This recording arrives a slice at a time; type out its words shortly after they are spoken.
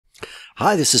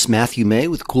Hi, this is Matthew May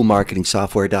with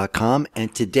CoolMarketingSoftware.com,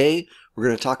 and today we're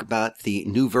going to talk about the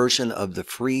new version of the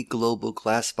free global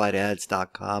classified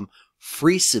ads.com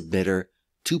free submitter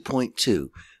 2.2.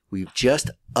 We've just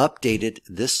updated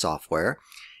this software,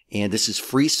 and this is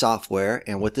free software,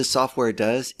 and what this software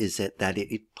does is that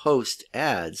it posts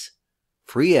ads,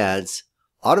 free ads,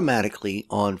 automatically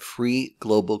on free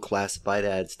global classified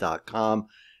ads.com,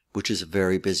 which is a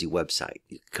very busy website.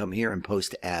 You can come here and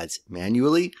post ads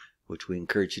manually, which we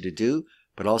encourage you to do,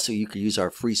 but also you can use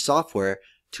our free software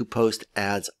to post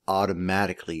ads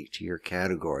automatically to your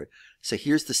category. So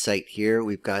here's the site here.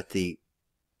 We've got the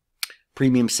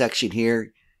premium section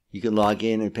here. You can log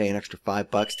in and pay an extra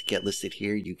 $5 to get listed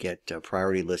here. You get a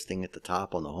priority listing at the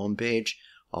top on the home page,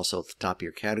 also at the top of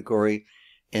your category.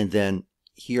 And then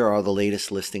here are the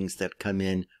latest listings that come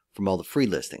in from all the free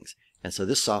listings. And so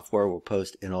this software will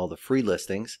post in all the free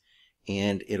listings,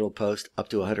 and it'll post up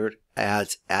to 100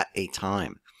 ads at a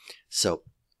time, so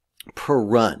per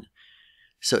run.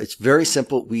 So it's very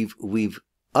simple. We've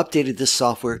updated this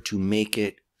software to make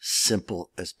it simple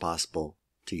as possible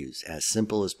to use, as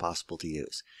simple as possible to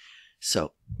use.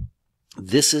 So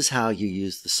this is how you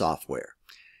use the software.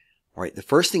 All right, the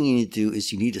first thing you need to do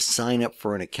is you need to sign up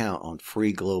for an account on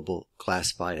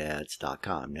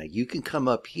freeglobalclassifiedads.com. Now you can come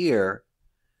up here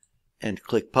and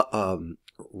click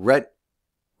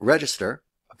register.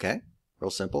 Okay, real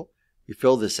simple. You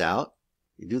fill this out,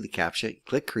 you do the CAPTCHA, you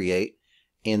click create,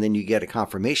 and then you get a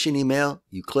confirmation email.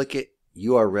 You click it,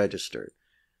 you are registered.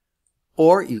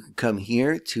 Or you can come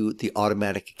here to the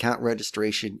automatic account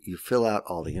registration. You fill out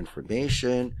all the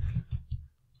information,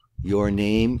 your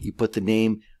name, you put the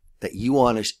name that you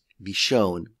want to be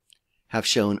shown, have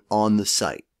shown on the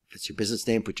site. If it's your business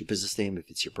name, put your business name. If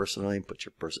it's your personal name, put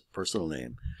your personal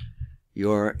name.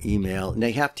 Your email. Now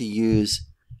you have to use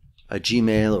a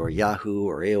Gmail or Yahoo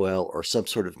or AOL or some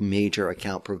sort of major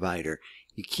account provider.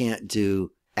 You can't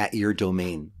do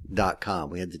 @yourdomain.com.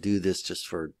 We had to do this just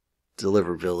for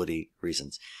deliverability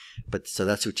reasons. But so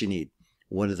that's what you need.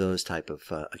 One of those type of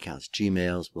accounts.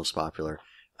 Gmail's most popular,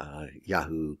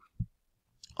 Yahoo,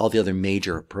 all the other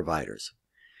major providers.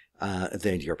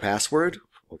 Then your password.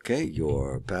 Okay,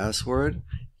 your password.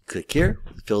 Click here,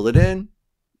 fill it in,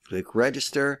 click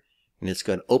register, and it's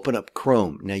going to open up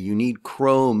Chrome. Now you need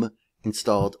Chrome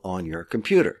installed on your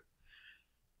computer.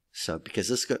 So because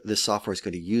this software is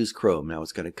going to use Chrome. Now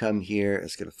it's going to come here,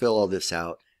 it's going to fill all this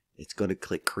out, it's going to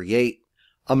click create.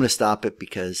 I'm going to stop it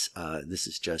because this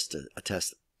is just a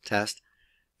test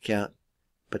account,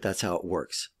 but that's how it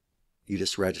works. You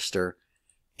just register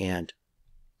and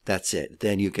that's it.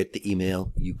 Then you get the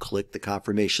email, you click the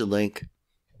confirmation link,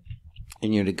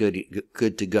 and you're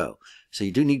good to go. So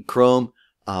you do need Chrome.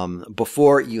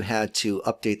 Before you had to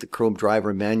update the Chrome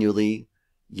driver manually.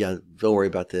 Yeah, don't worry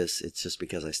about this. It's just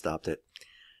because I stopped it.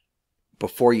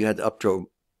 Before you had to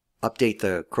update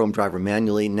the Chrome driver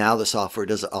manually. Now the software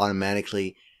does it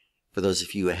automatically. For those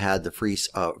of you who had the free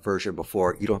version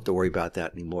before, you don't have to worry about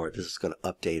that anymore. This is going to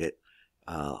update it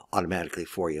automatically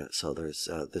for you. So this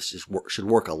should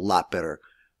work a lot better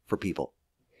for people.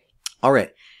 All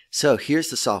right, so here's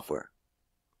the software.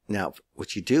 Now,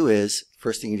 what you do is,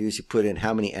 first thing you do is you put in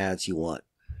how many ads you want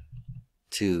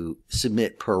to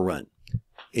submit per run.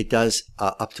 It does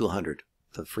up to 100,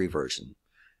 the free version.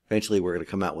 Eventually, we're going to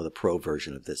come out with a pro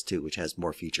version of this too, which has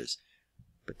more features.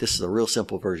 But this is a real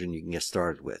simple version you can get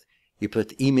started with. You put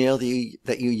the email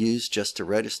that you use just to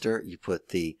register. You put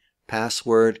the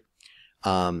password.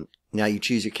 Now you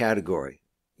choose your category.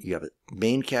 You have a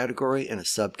main category and a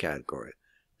subcategory.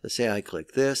 So say I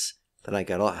click this. Then I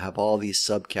have all these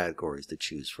subcategories to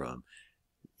choose from.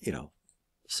 You know,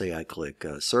 say I click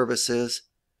services.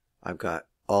 I've got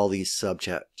all these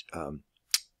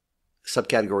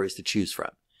subcategories to choose from.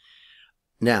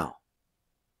 Now,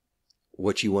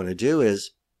 what you want to do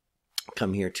is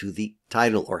come here to the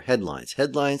title or headlines.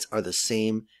 Headlines are the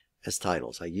same as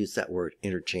titles. I use that word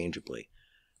interchangeably.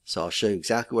 So I'll show you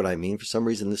exactly what I mean. For some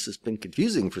reason, this has been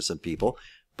confusing for some people,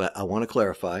 but I want to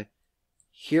clarify.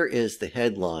 Here is the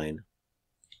headline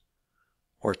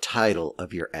or title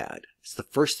of your ad. It's the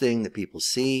first thing that people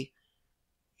see.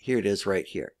 Here it is right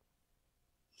here.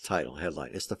 Title, headline.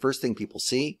 It's the first thing people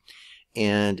see.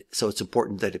 And so it's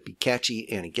important that it be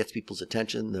catchy and it gets people's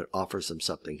attention, that it offers them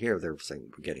something here. They're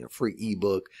saying we're getting a free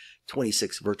ebook,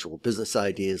 26 virtual business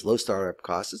ideas, low startup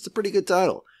costs. It's a pretty good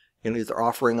title. You know, they're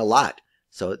offering a lot.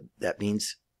 So that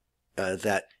means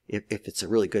that if it's a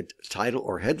really good title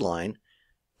or headline,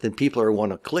 then people are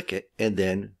want to click it and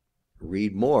then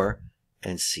read more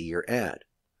and see your ad.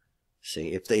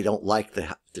 See, if they don't like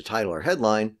the title or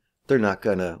headline, they're not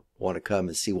going to want to come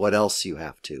and see what else you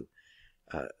have to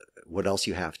what else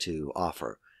you have to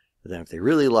offer. And then if they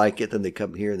really like it, then they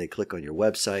come here and they click on your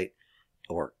website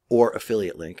or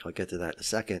affiliate link. I'll get to that in a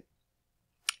second.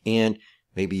 And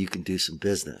maybe you can do some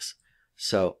business.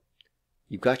 So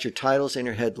you've got your titles and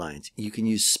your headlines. You can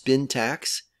use spin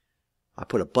tax. I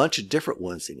put a bunch of different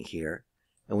ones in here.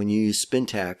 And when you use spin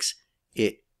tax,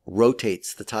 it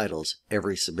rotates the titles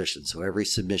every submission. So every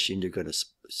submission, you're going to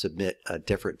submit a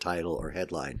different title or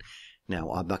headline.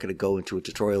 Now, I'm not going to go into a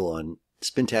tutorial on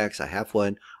spin tax. I have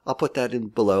one. I'll put that in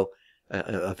below,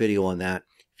 a video on that.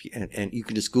 And you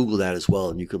can just Google that as well,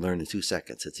 and you can learn in 2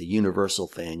 seconds. It's a universal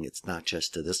thing. It's not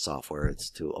just to this software. It's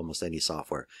to almost any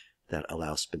software that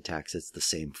allows spin tax. It's the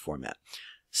same format.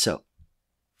 So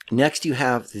next you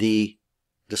have the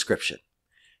description.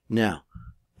 Now,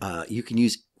 you can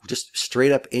use just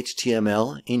straight up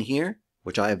HTML in here,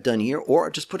 which I have done here, or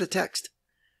just put a text.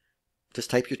 Just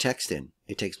type your text in.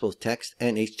 It takes both text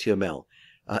and HTML.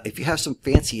 If you have some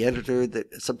fancy editor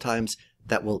that sometimes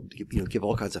that will give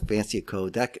all kinds of fancy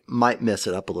code, that might mess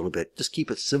it up a little bit. Just keep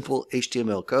it simple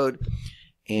HTML code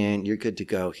and you're good to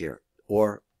go here.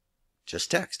 Or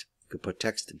just text. You could put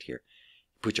text in here.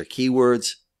 Put your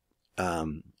keywords.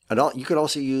 You could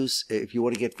also use, if you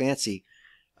want to get fancy,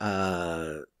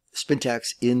 spin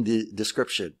tax in the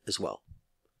description as well.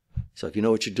 So if you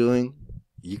know what you're doing,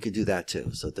 you can do that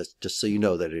too. So that's just so you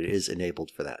know that it is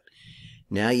enabled for that.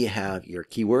 Now you have your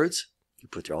keywords. You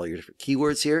put all your different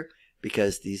keywords here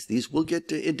because these will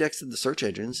get indexed in the search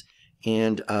engines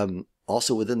and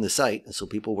also within the site. And so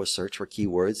people will search for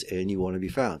keywords and you want to be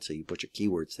found. So you put your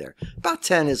keywords there. About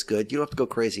 10 is good. You don't have to go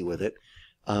crazy with it.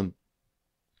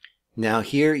 Now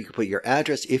here you can put your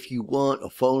address if you want, a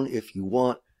phone if you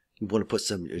want. You want to put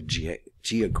some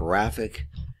geographic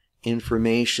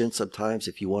information. Sometimes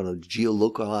if you want to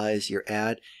geolocalize your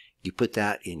ad, you put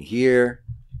that in here.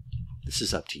 This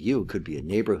is up to you. It could be a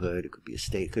neighborhood, it could be a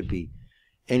state, it could be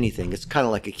anything. It's kind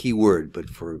of like a keyword, but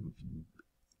to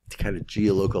kind of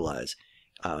geolocalize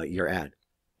your ad.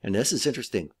 And this is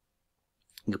interesting.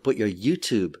 You can put your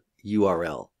YouTube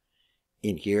URL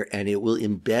in here and it will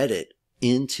embed it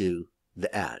into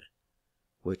the ad,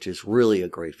 which is really a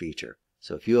great feature.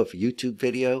 So if you have a YouTube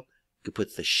video, you can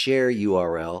put the share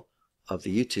URL of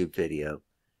the YouTube video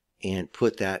and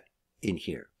put that in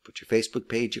here. Put your Facebook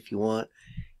page if you want.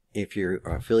 If you're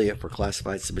an affiliate for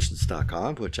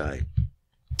ClassifiedSubmissions.com, which I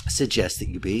suggest that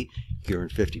you be, you earn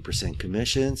 50%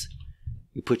 commissions.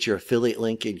 You put your affiliate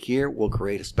link in here. We'll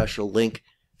create a special link.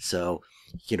 So,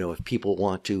 if people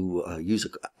want to use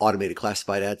an automated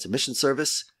classified ad submission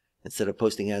service, instead of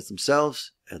posting ads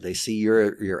themselves, they see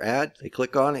your ad, they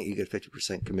click on it, you get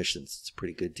 50% commissions. It's a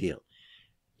pretty good deal.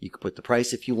 You can put the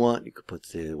price if you want. You could put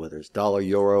whether it's dollar,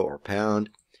 euro, or pound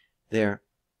there.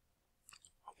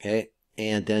 Okay.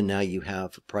 And then now you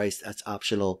have a price that's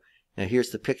optional. Now here's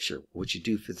the picture. What you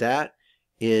do for that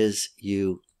is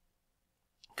you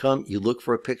look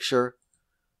for a picture,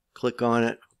 click on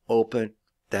it, open,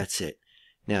 that's it.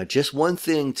 Now just one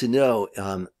thing to know,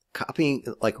 copying,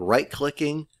 like right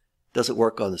clicking, doesn't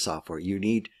work on the software. You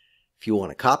need, if you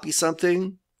want to copy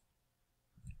something,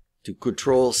 to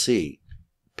Control C.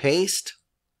 Paste,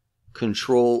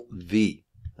 Control V.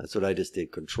 That's what I just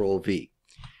did, Control V.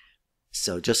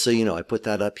 So just so you know, I put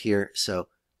that up here so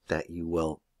that you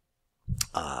will,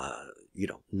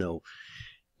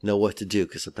 know what to do,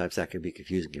 because sometimes that can be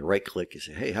confusing. You right click, you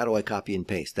say, hey, how do I copy and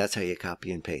paste? That's how you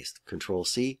copy and paste. Control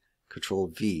C, Control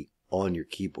V on your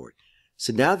keyboard.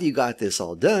 So now that you got this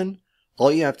all done,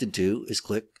 all you have to do is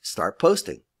click Start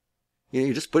Posting.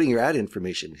 You're just putting your ad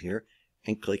information here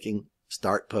and clicking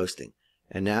Start Posting.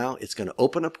 And now it's going to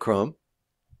open up Chrome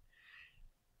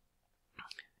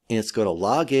and it's going to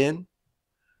log in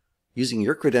using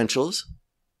your credentials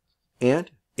and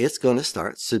it's going to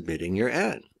start submitting your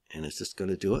ad. And it's just going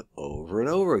to do it over and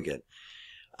over again.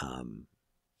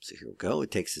 So here we go.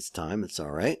 It takes its time. It's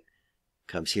all right.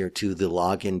 Comes here to the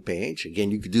login page.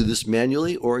 Again, you could do this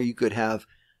manually or you could have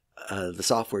the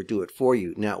software do it for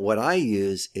you. Now, what I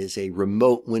use is a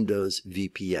remote Windows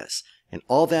VPS. And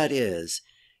all that is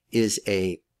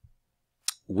a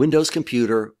Windows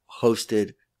computer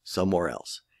hosted somewhere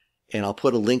else. And I'll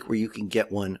put a link where you can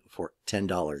get one for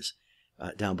 $10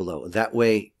 down below. That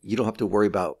way, you don't have to worry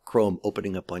about Chrome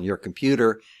opening up on your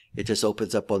computer. It just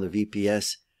opens up on the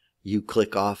VPS. You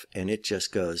click off and it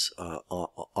just goes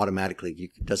automatically.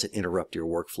 It doesn't interrupt your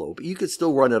workflow. But you could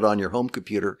still run it on your home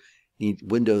computer. You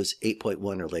need Windows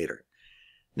 8.1 or later.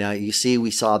 Now, you see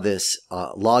we saw this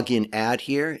login ad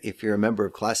here. If you're a member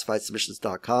of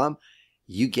ClassifiedSubmissions.com,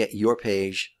 you get your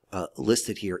page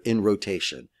listed here in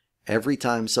rotation. Every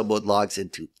time someone logs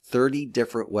into 30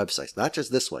 different websites, not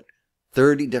just this one,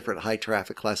 30 different high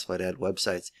traffic classified ad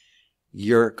websites,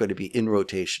 you're going to be in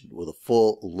rotation with a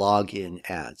full login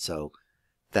ad. So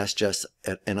that's just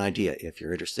an idea. If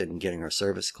you're interested in getting our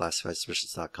service,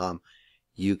 classifiedsuspicions.com,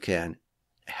 you can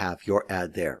have your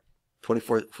ad there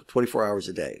 24 hours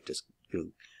a day. Just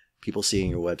people seeing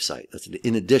your website. That's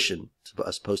in addition to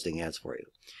us posting ads for you.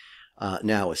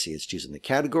 Now let's see, it's choosing the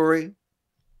category,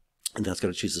 and that's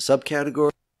going to choose the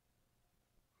subcategory.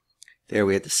 There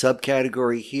we have the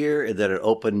subcategory here, and then it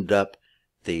opened up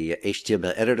the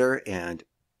HTML editor and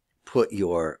put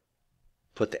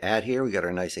the ad here. We got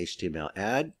our nice HTML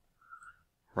ad,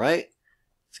 right?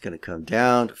 It's going to come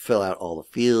down, fill out all the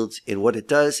fields, and what it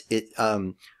does, it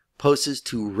posts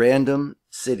to random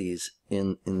cities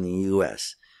in the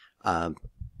U.S.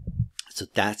 So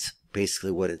that's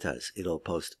basically what it does. It'll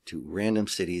post to random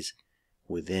cities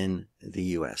within the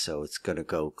U.S. So it's going to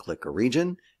go click a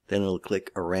region, then it'll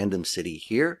click a random city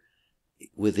here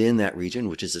within that region,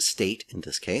 which is a state in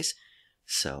this case.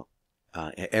 So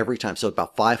every time, so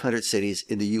about 500 cities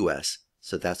in the U.S.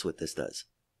 So that's what this does.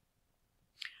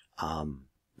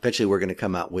 Eventually we're going to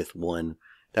come out with one.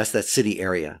 That's that city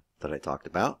area that I talked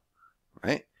about,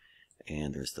 right?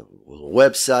 And there's the little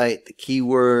website, the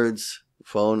keywords,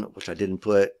 phone, which I didn't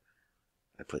put.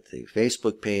 I put the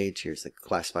Facebook page. Here's the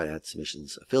classified ad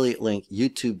submissions affiliate link,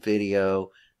 YouTube video.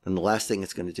 And the last thing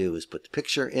it's going to do is put the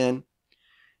picture in,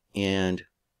 and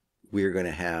we're going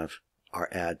to have our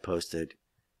ad posted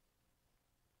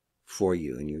for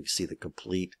you. And you see the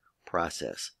complete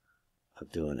process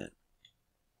of doing it.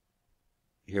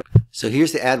 So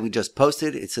here's the ad we just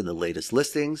posted. It's in the latest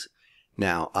listings.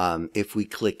 Now, if we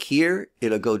click here,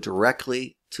 it'll go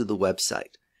directly to the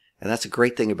website. And that's a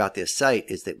great thing about this site,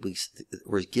 is that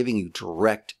we're giving you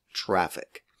direct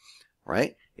traffic,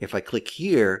 right? If I click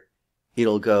here,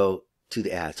 it'll go to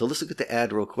the ad. So let's look at the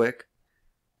ad real quick.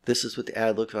 This is what the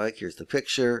ad looks like. Here's the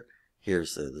picture.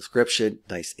 Here's the description.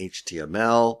 Nice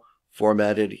HTML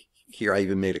formatted. Here I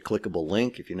even made a clickable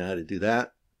link. If you know how to do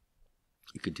that,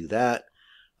 you could do that.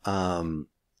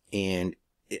 And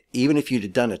even if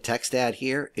you'd done a text ad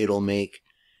here, it'll make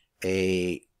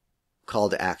a call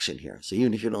to action here. So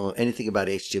even if you don't know anything about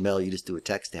HTML, you just do a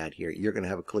text ad here, you're going to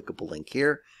have a clickable link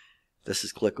here. This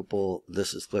is clickable.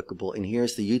 This is clickable. And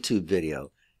here's the YouTube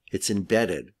video. It's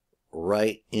embedded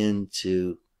right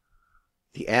into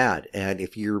the ad. And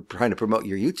if you're trying to promote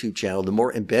your YouTube channel, the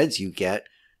more embeds you get,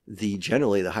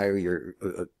 generally the higher your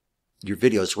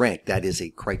videos rank. That is a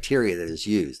criteria that is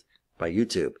used by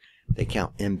YouTube. They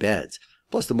count embeds.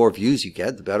 Plus, the more views you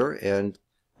get, the better. And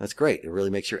that's great. It really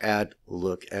makes your ad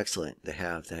look excellent to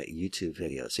have that YouTube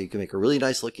video. So you can make a really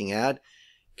nice looking ad.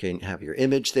 You can have your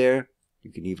image there.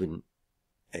 You can even,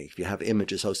 if you have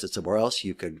images hosted somewhere else,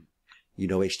 you could,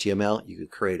 HTML, you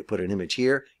could put an image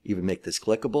here, even make this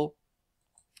clickable.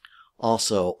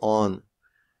 Also on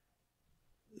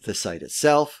the site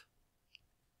itself,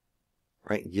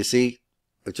 right? You see,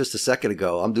 just a second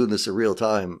ago, I'm doing this in real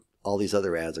time. All these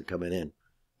other ads are coming in.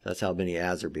 That's how many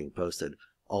ads are being posted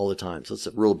all the time. So it's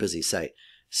a real busy site.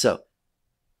 So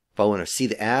if I want to see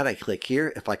the ad, I click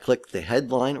here. If I click the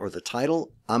headline or the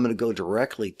title, I'm going to go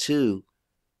directly to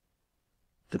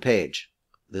the page.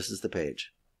 This is the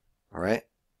page. All right.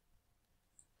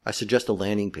 I suggest a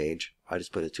landing page. I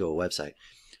just put it to a website.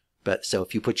 But so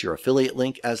if you put your affiliate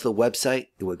link as the website,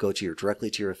 it would go to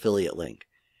directly to your affiliate link.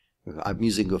 I'm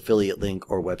using affiliate link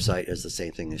or website as the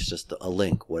same thing. It's just a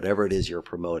link, whatever it is you're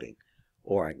promoting.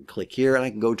 Or I can click here and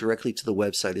I can go directly to the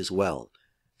website as well.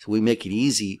 So we make it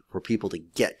easy for people to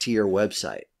get to your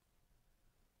website.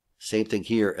 Same thing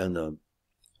here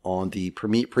on the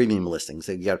premium listings.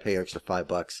 You got to pay an extra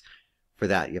 $5 for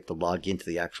that. You have to log into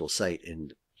the actual site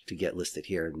and to get listed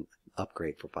here and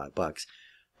upgrade for $5.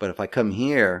 But if I come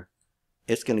here,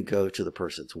 it's going to go to the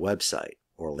person's website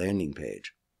or landing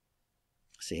page.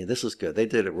 See, this is good. They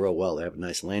did it real well. They have a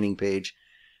nice landing page.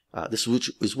 This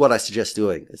is what I suggest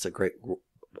doing. It's a great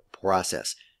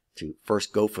process to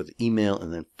first go for the email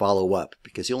and then follow up,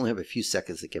 because you only have a few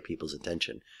seconds to get people's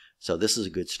attention. So this is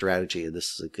a good strategy, and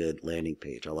this is a good landing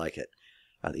page. I like it.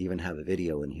 They even have a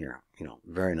video in here.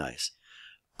 Very nice.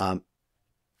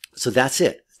 So that's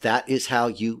it. That is how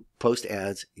you post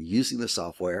ads using the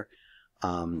software.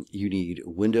 You need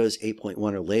Windows 8.1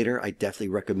 or later. I definitely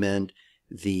recommend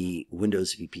the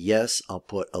Windows VPS. I'll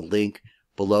put a link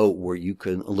below where you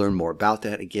can learn more about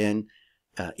that. Again,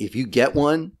 if you get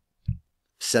one,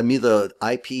 send me the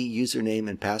IP, username,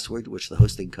 and password, which the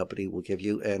hosting company will give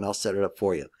you, and I'll set it up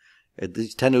for you.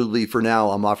 Tentatively, for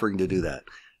now, I'm offering to do that.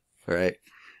 All right.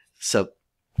 So,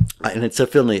 and it's an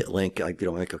affiliate link. I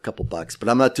make a couple bucks, but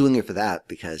I'm not doing it for that,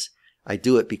 because I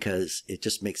do it because it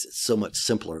just makes it so much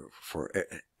simpler for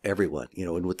everyone.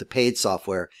 And with the paid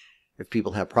software, if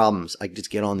people have problems, I can just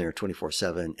get on there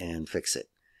 24/7 and fix it,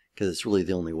 because it's really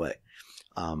the only way.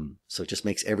 So it just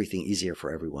makes everything easier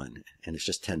for everyone, and it's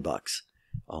just $10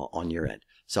 on your end.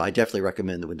 So I definitely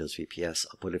recommend the Windows VPS.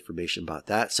 I'll put information about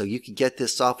that. So you can get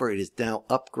this software. It is now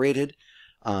upgraded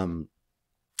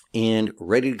and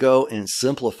ready to go and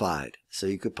simplified, so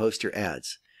you could post your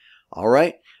ads. All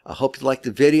right. I hope you liked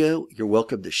the video. You're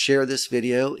welcome to share this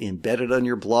video, embed it on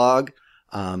your blog.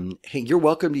 Hey, you're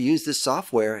welcome to use this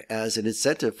software as an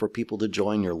incentive for people to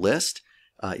join your list.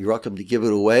 You're welcome to give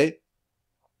it away.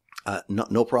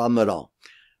 No problem at all.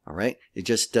 All right. It's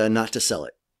just not to sell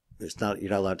it. You're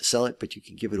not allowed to sell it, but you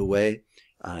can give it away.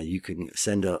 You can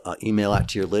send an email out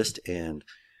to your list and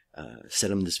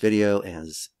send them this video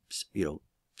as,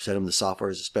 send them the software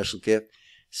as a special gift.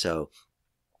 So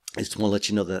I just want to let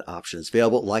you know that option is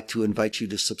available. I'd like to invite you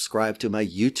to subscribe to my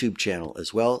YouTube channel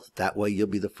as well. That way you'll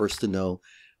be the first to know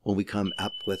when we come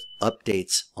up with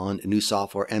updates on new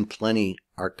software, and plenty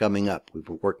are coming up. We've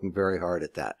been working very hard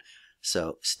at that.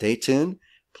 So stay tuned.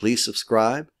 Please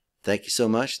subscribe. Thank you so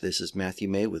much. This is Matthew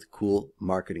May with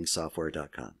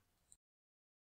CoolMarketingSoftware.com.